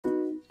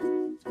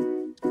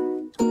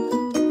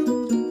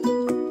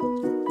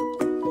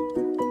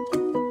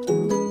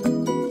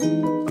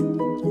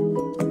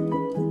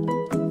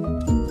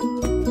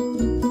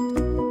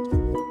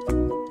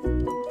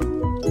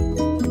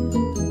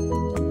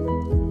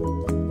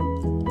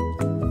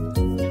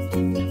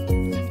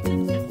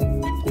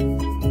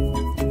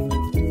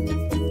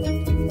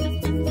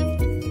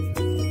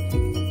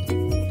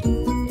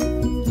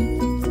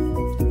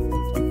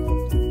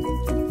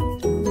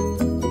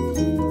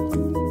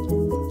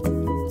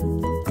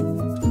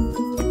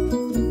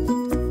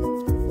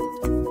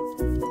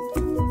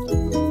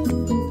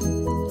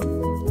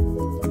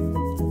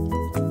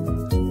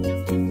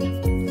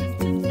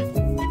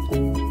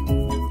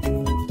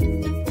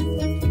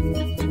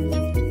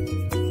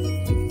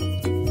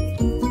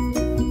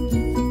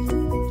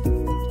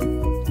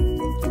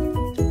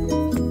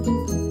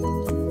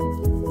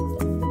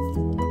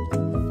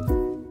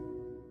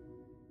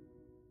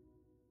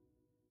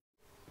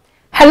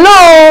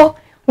Hello,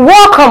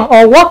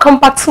 welcome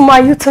back to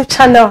my YouTube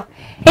channel.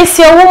 It's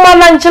your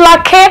woman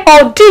Angela K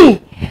or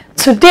D.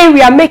 Today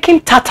we are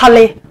making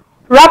Tatale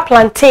wrapped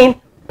plantain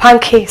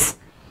pancakes.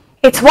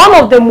 It's one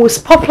of the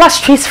most popular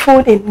street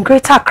food in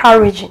Greater Accra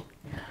region.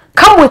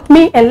 Come with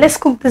me and let's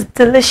cook this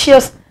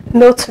delicious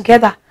meal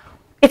together.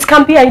 It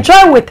can be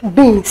enjoyed with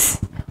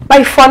beans. But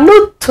if you are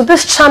new to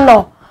this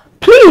channel,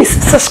 please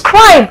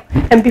subscribe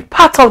and be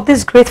part of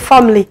this great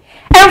family.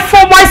 And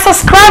for my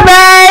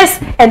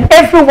subscribers and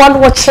everyone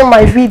watching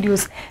my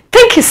videos,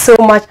 thank you so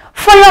much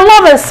for your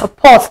love and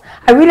support.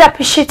 I really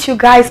appreciate you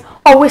guys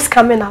always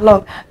coming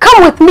along.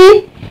 Come with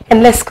me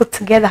and let's cook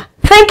together.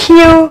 Thank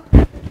you.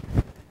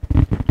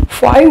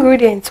 For our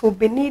ingredients, we'll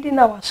be needing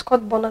our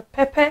Scotch bonnet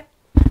pepper,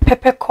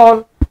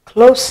 peppercorn,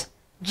 cloves,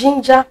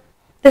 ginger.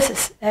 This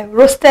is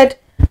roasted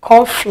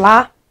corn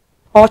flour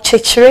or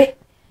chichere,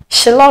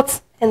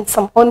 shallot, and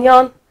some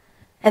onion.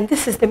 And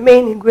this is the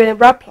main ingredient,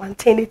 wrapped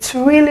plantain. It's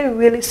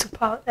really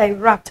super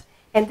wrapped.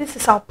 And this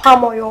is our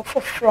palm oil for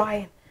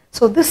frying.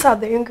 So these are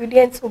the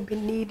ingredients we'll be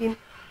needing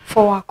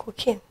for our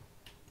cooking.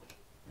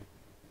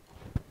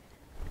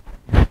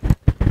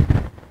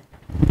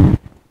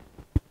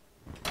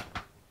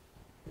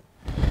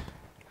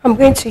 I'm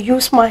going to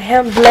use my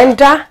hand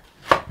blender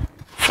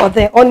for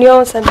the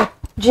onions and the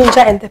ginger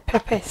and the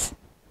peppers.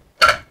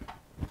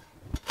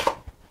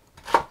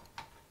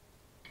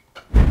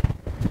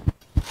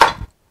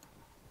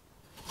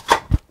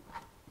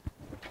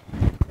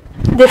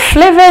 The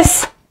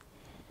flavors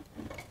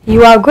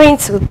you are going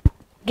to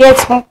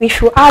get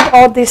if you add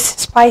all these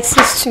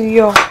spices to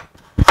your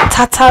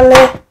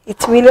tatale,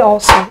 it's really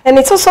awesome. And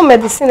it's also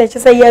medicine. It's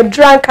just a you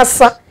drink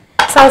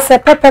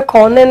sunset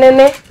peppercorn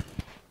and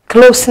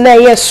close na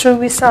ye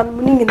suru san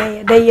muning na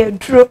ye dey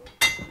dro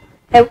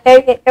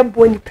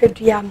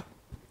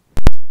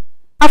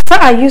After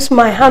I use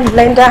my hand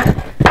blender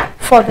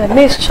for the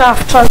mixture,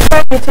 I've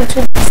transferred it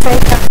into the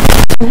center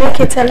to make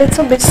it a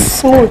little bit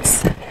smooth.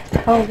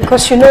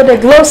 Because you know the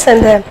cloves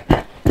and the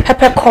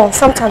peppercorn,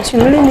 sometimes you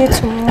really need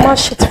to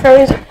mash it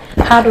very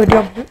hard with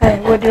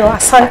your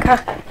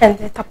asanka and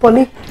the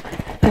tapoli.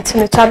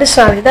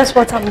 Traditionally, that's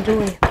what I'm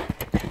doing.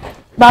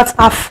 But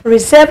I've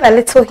reserved a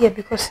little here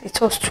because it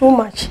was too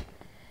much.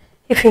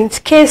 If in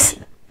case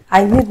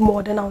I need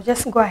more, then I'll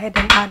just go ahead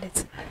and add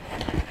it.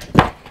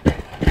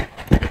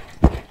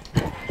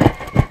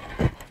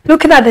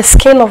 Looking at the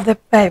skin of the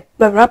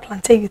wrapped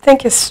plantain, you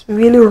think it's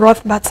really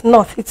rough, but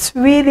not. It's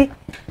really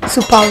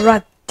super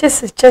rough.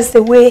 This is just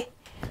the way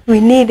we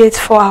need it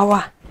for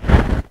our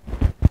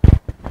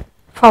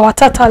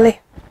tatale.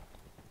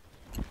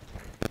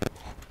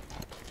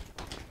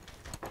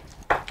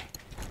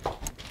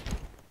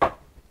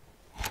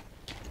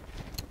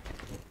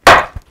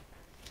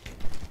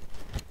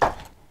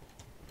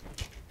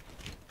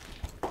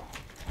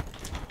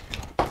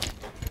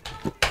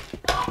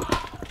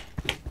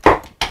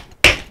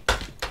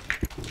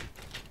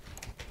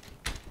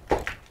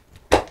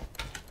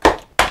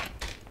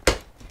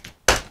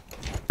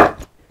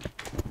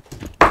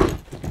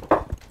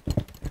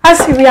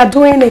 As we are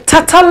doing it,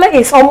 tatale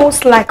is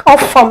almost like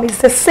offam. It's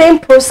the same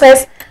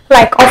process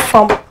like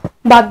offam,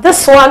 but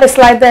this one is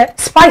like the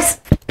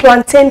spiced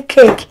plantain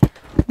cake.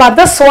 But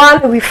this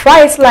one we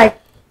fry it like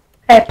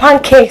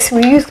pancakes.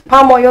 We use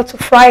palm oil to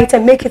fry it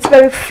and make it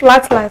very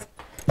flat like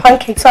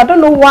pancakes. So I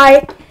don't know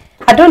why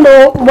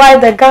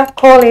the guy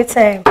call it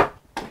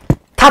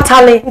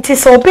tatale. It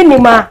is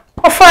obinima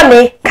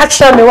ofane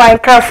catch me why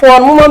craft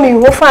one mama mi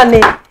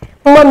ofane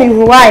mama mi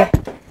why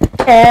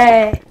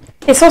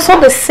it's also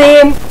the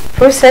same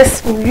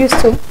process we used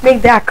to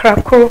make the akra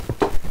kro.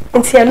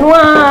 It's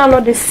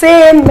the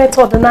same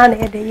method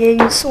that they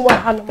use so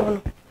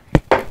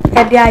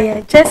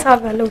just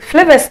have a little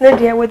flavors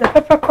with the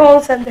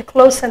peppercorns and the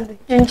cloves and the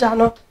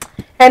ginger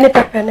and the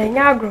pepper and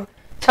agro.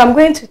 So I'm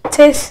going to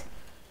taste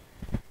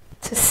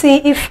to see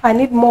if I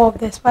need more of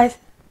the spice.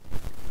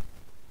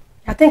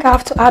 I think I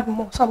have to add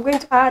more, so I'm going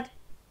to add.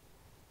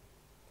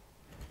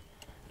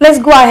 Let's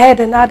go ahead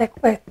and add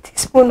a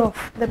teaspoon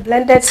of the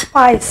blended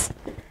spice.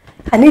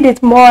 I need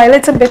it more, a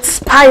little bit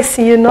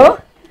spicy, you know.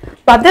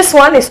 But this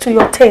one is to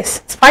your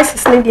taste.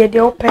 Spices need the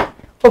open.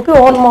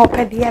 Open one more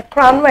per the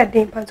crown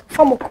wedding, but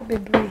from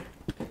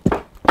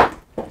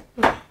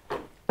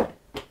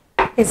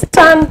it's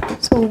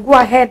done. So we'll go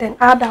ahead and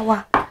add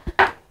our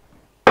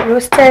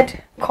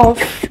roasted corn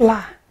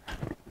flour.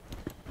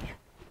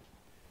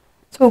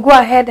 So we'll go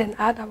ahead and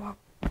add our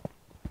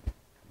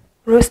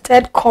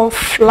roasted corn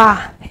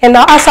flour. And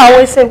now, as I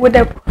always say, with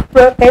the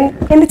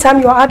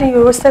anytime you're adding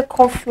your roasted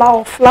corn flour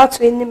or flour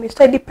to any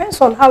mixture, it depends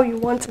on how you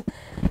want it.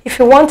 If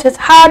you want it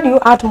hard, you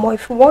add more.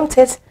 If you want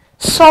it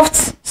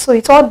soft, so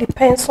it all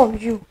depends on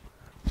you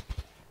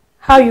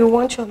how you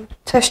want your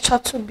texture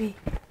to be.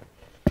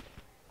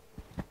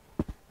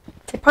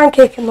 The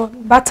pancake no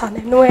butter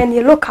no any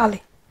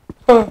locally.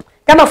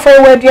 Gonna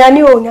forward you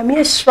and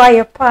me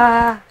try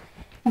pa.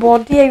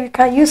 But here you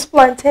can use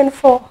plantain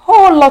for a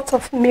whole lot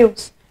of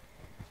meals.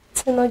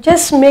 So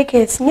just make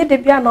it. Need to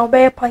be an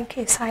obey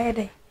pancakes. I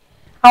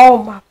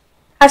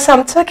As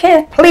I'm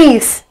talking,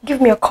 please give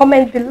me a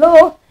comment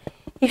below.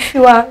 If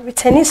you are a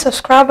returning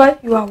subscriber,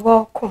 you are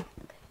welcome.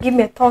 Give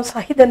me a thumbs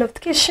up, hit the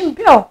notification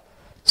bell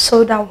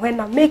so that when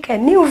I make a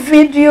new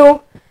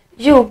video,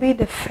 you'll be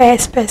the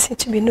first person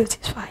to be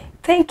notified.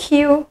 Thank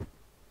you.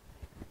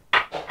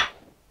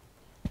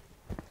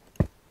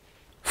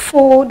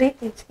 Folding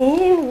it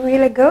in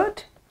really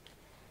good.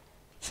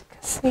 As you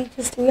can see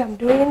just the way I'm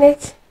doing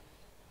it.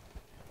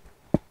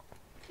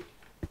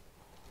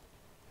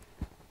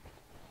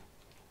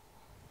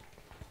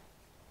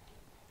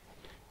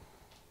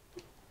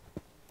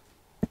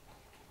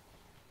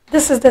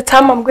 This is the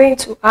time I'm going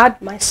to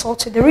add my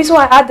salt. The reason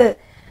why I add the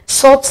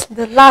salt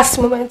the last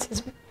moment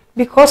is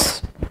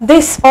because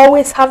this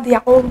always have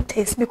their own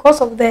taste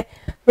because of the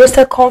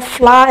roasted corn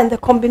flour and the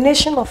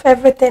combination of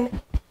everything.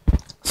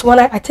 So when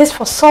I taste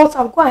for salt,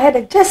 I'll go ahead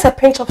and just a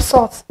pinch of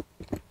salt.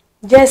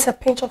 Just a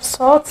pinch of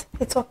salt.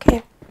 It's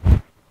okay.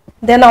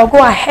 Then I'll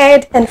go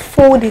ahead and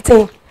fold it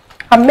in.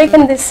 I'm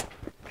making this.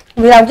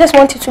 I just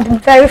want it to be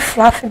very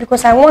fluffy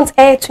because I want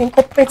air to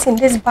incorporate in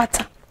this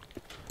batter.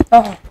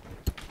 Oh.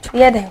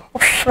 Yeah, then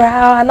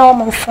I know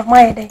I'm from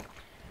my day.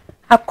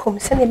 I come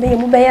send me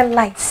mobile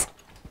lights.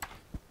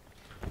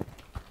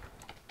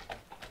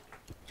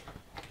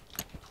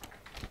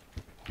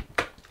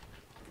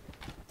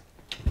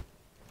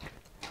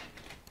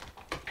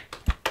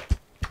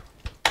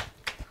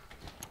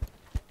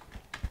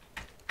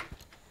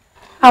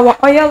 Our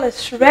oil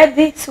is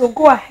ready, so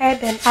go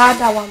ahead and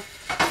add our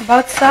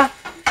butter.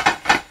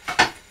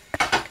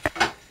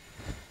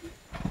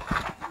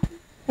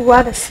 We'll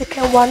add the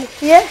second one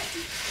here.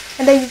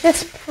 And then you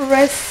just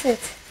press it.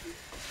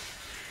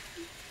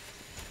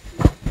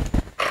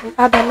 And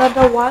add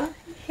another one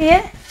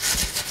here.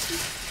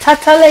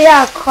 Tatale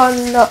ya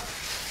kono.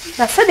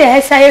 Na se de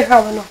hesa ye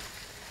hwa no.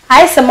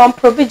 Ai se man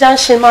probi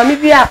junction ma me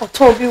bia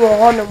oton bi wo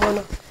ho no mo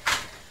no.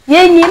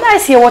 Ye nyi na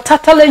se wo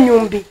tatale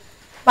nwum bi.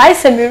 Ba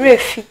se me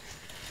refi.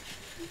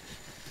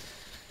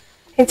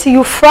 Until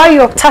you fry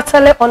your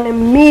tatale on a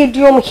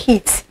medium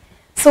heat.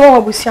 So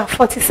obusia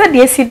 40 se de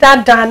esi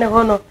dada ne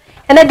ho no.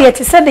 And then they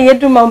said the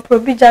yedu man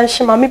probi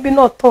junction ma maybe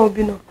not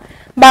tobi no.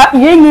 But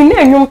ye nyi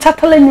na nwum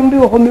tatale nwum bi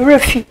wo ho me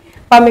refi.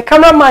 But me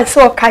cameraman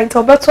so kind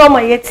to beto ma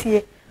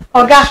yetie.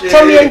 Oga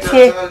to me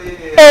entie.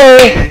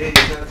 Eh.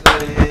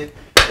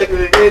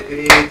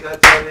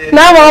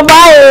 Na mo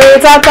bye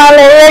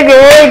tatale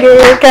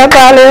ege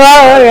tatale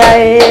wa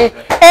rai.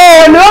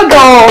 Eh no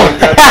go.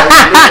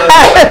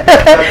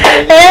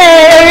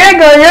 Eh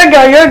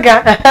yoga.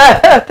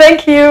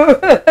 Thank you.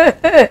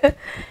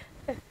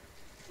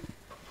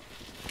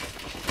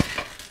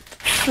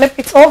 Flip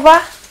it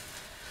over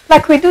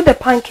like we do the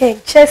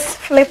pancake. Just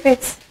flip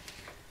it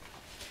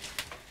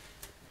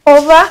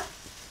over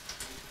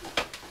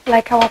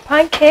like our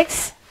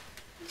pancakes.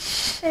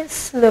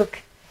 Just look.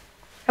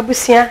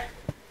 Abusia.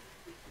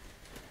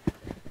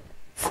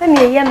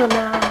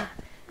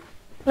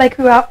 Like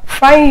we are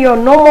frying your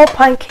normal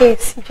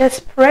pancakes. You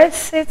just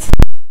press it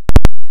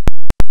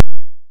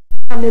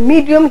on the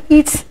medium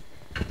heat.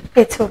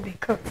 It will be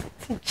cooked.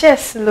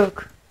 Just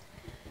look.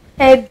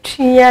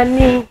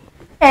 Edriani.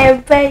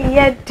 And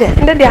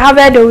then they have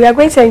it. We are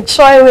going to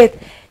enjoy it.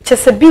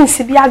 Just a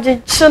beans. If you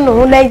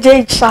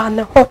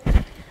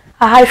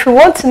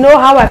want to know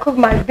how I cook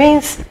my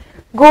beans,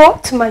 go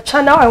to my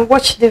channel and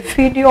watch the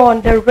video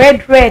on the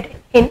red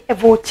in a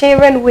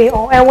Voltairean way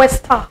or a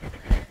West Star.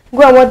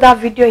 Go and watch that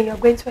video and you're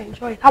going to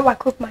enjoy it. How I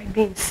cook my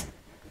beans.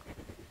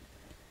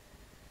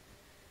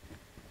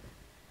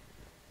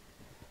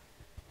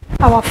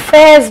 Our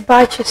first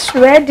batch is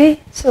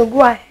ready, so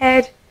go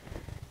ahead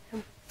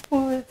and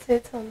put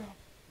it on a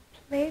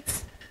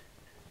plate.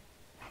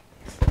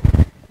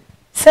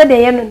 So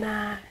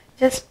the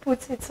just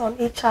put it on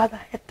each other.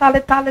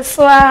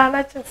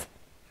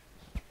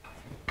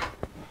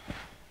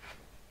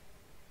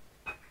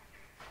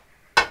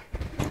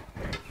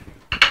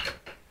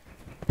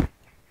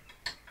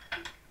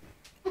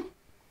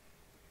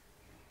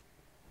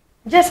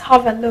 Just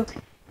have a look.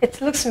 It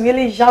looks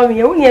really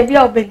yummy.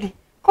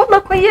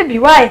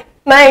 Why?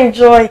 I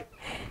enjoy.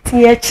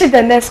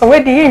 The next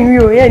where the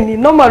you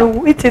normally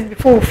we eat it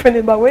before we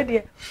finish, but where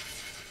the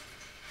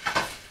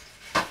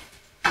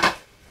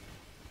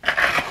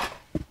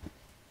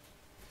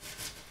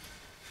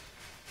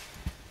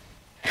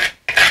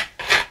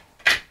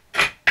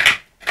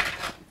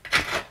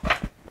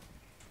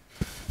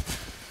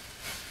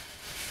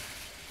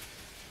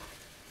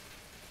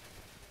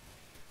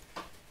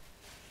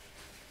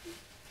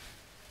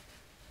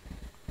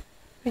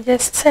we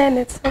just turn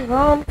it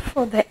around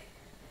for the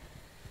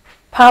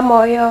palm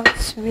oil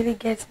to really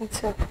get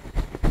into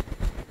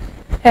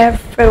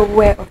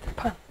everywhere of the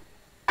pan,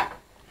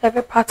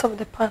 every part of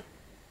the pan.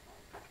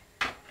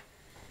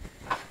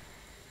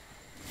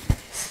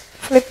 Just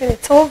flipping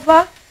it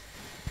over.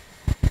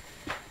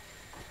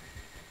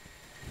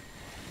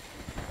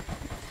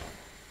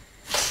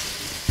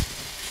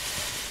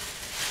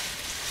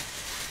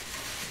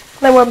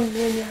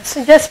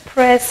 So just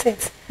press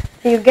it.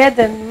 You get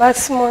the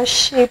maximum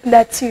shape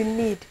that you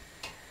need.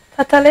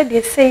 Tatale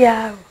they say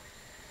ya.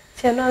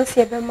 Tiano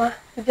sebema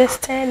You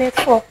just turn it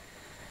for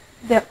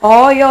the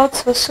oil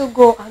to also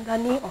go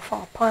underneath of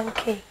our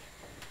pancake.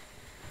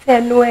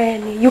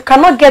 You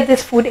cannot get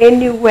this food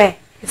anywhere.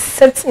 It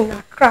sits in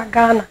Accra,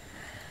 Ghana.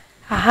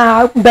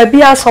 Baby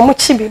has some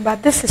chibi,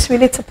 but this is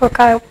really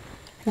typical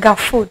Ga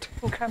food.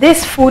 Okay.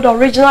 This food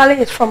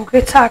originally is from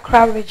Greater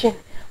Accra region,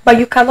 but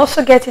you can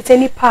also get it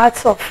any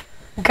parts of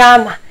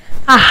Ghana.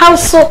 A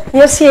house so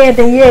you see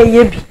the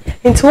yebi.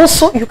 It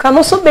also you can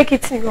also make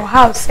it in your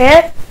house,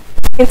 eh?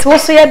 It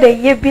also the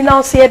yebi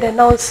now see the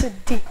now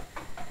di.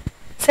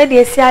 Say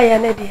the see I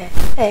na dey.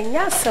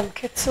 Nyasam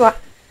ketwa.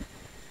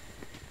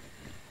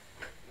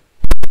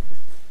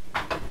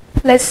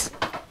 Let's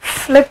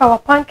flip our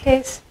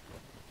pancakes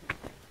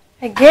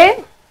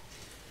again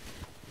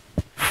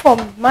for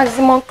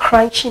maximum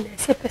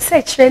crunchiness. You say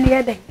it's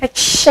really the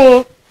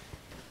chain.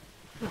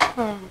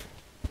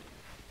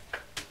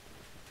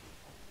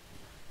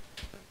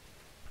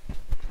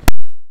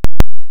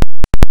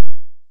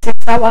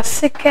 Since our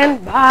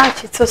second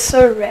batch, it's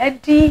also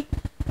ready.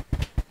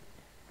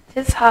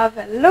 Just have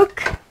a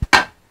look.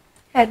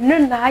 And no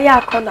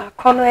naya kona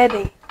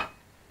edi.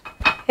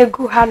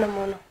 Egu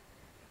hanamono.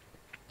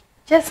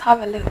 Just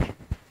have a look.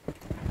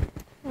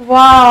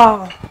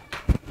 Wow.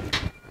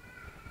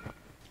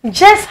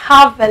 Just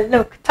have a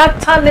look.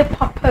 Tatale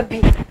Papa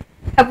B.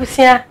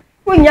 Abusia.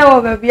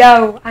 Unyawo baby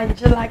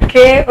Angela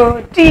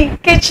K.O.D.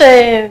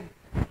 Kitchen.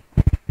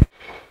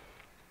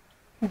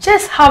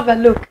 Just have a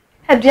look.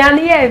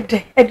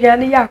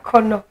 Ediani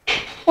kono.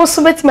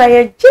 Also,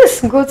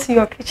 just go to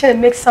your kitchen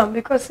and make some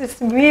because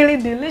it's really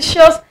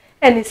delicious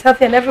and it's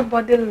healthy and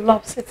everybody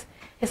loves it.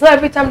 It's not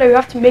every time that you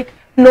have to make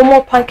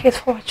normal pancakes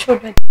for our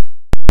children.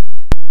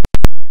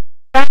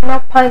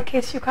 Not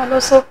pancakes, you can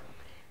also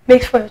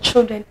make for your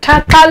children.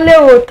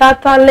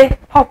 Tatale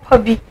Papa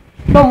B.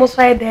 Almost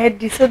right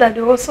there, so that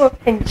they also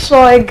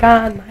enjoy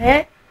Ghana.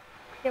 Eh?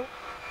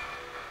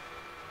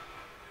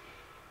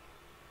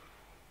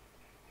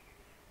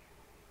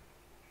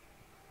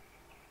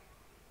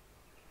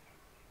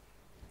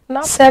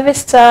 Now,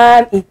 service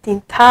time,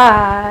 eating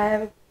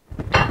time.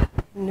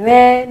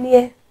 When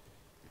you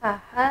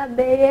have a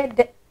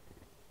day,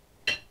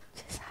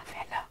 just have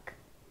a look.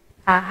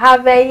 I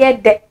have a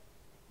day.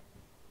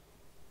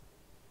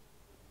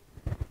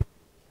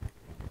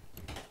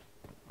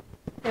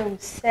 And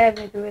serve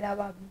it with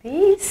our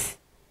beans.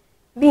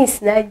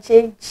 Beans na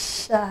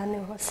jeja ne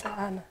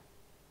hosana.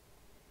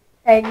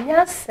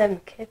 Enya sem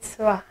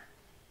ketwa.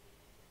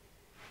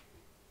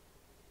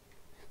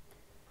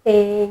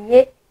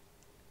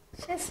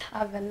 Just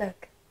have a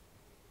look.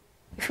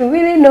 If you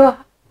really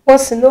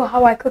want to know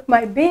how I cook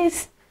my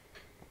beans,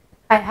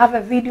 I have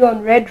a video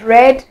on red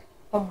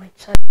on my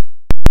channel.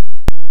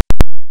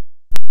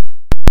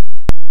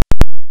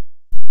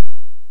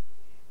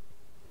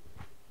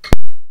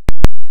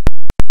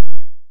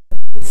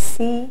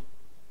 See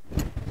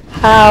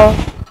how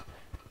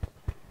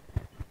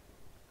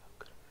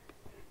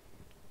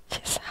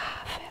just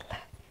have a look.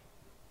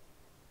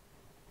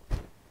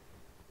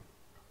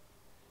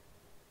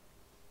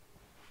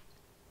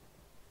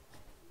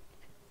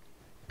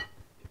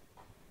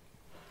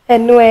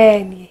 And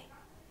when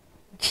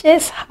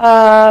just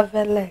have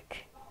a look,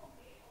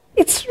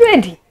 it's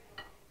ready.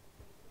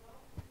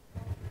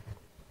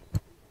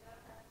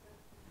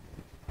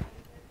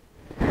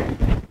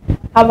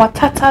 Our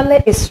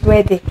tatale is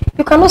ready.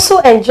 You can also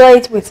enjoy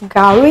it with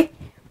gari,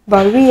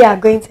 but we are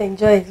going to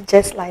enjoy it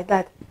just like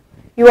that.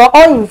 You are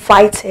all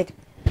invited.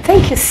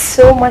 Thank you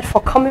so much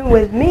for coming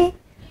with me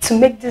to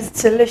make this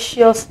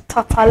delicious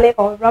tatale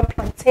or wrapped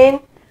plantain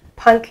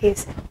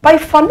pancakes. But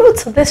if you're new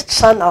to this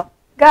channel,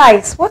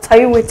 guys, what are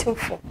you waiting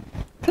for?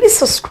 Please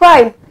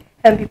subscribe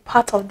and be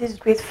part of this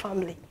great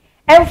family.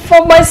 And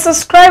for my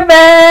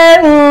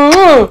subscribers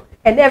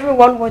and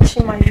everyone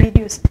watching my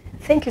videos,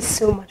 thank you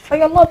so much for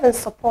your love and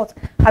support.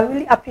 I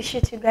really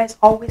appreciate you guys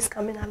always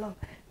coming along.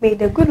 May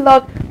the good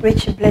Lord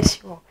richly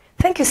bless you all.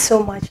 Thank you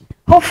so much.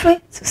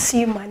 Hopefully to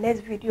see you in my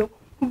next video.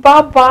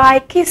 Bye bye.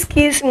 Kiss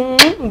kiss.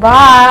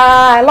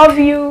 Bye. I love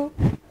you.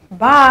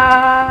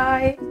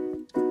 Bye.